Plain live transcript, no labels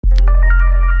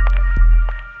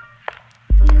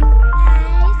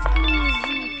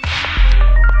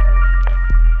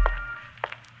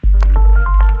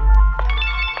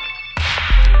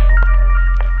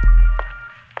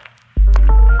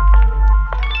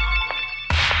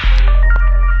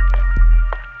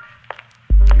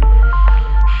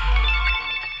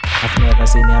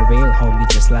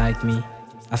like me.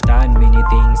 I've done many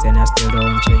things and I still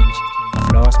don't change.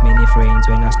 I've lost many friends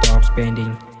when I stopped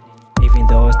spending. Even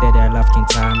those that I love can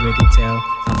time really tell.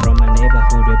 I'm from a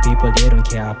neighborhood where people, they don't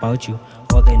care about you.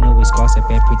 All they know is gossip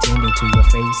and pretending to your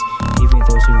face. Even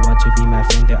those who want to be my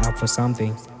friend, they're up for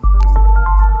something.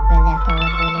 Will that hold,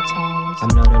 will it change?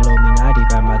 I'm not a Illuminati,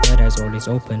 but my third eye's always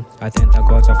open. I thank the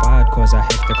gods of art, cause I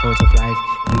have the codes of life.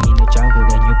 We in the jungle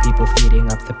and you people feeding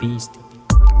up the beast.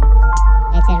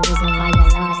 That's the reason why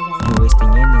you're lost. You're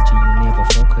wasting energy, you never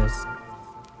focus.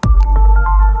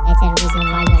 That's the reason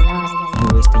why you're lost.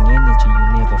 You're wasting energy, you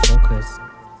never focus.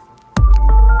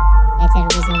 That's the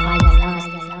reason why you're lost.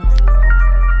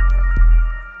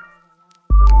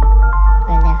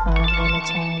 Will that hold, will it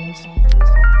change?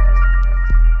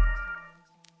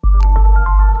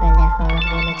 Will that hold,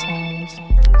 will it change?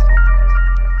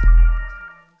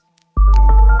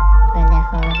 Will that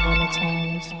hold, will it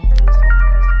change?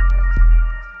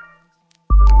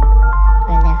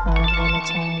 Will that hold, will it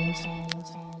change?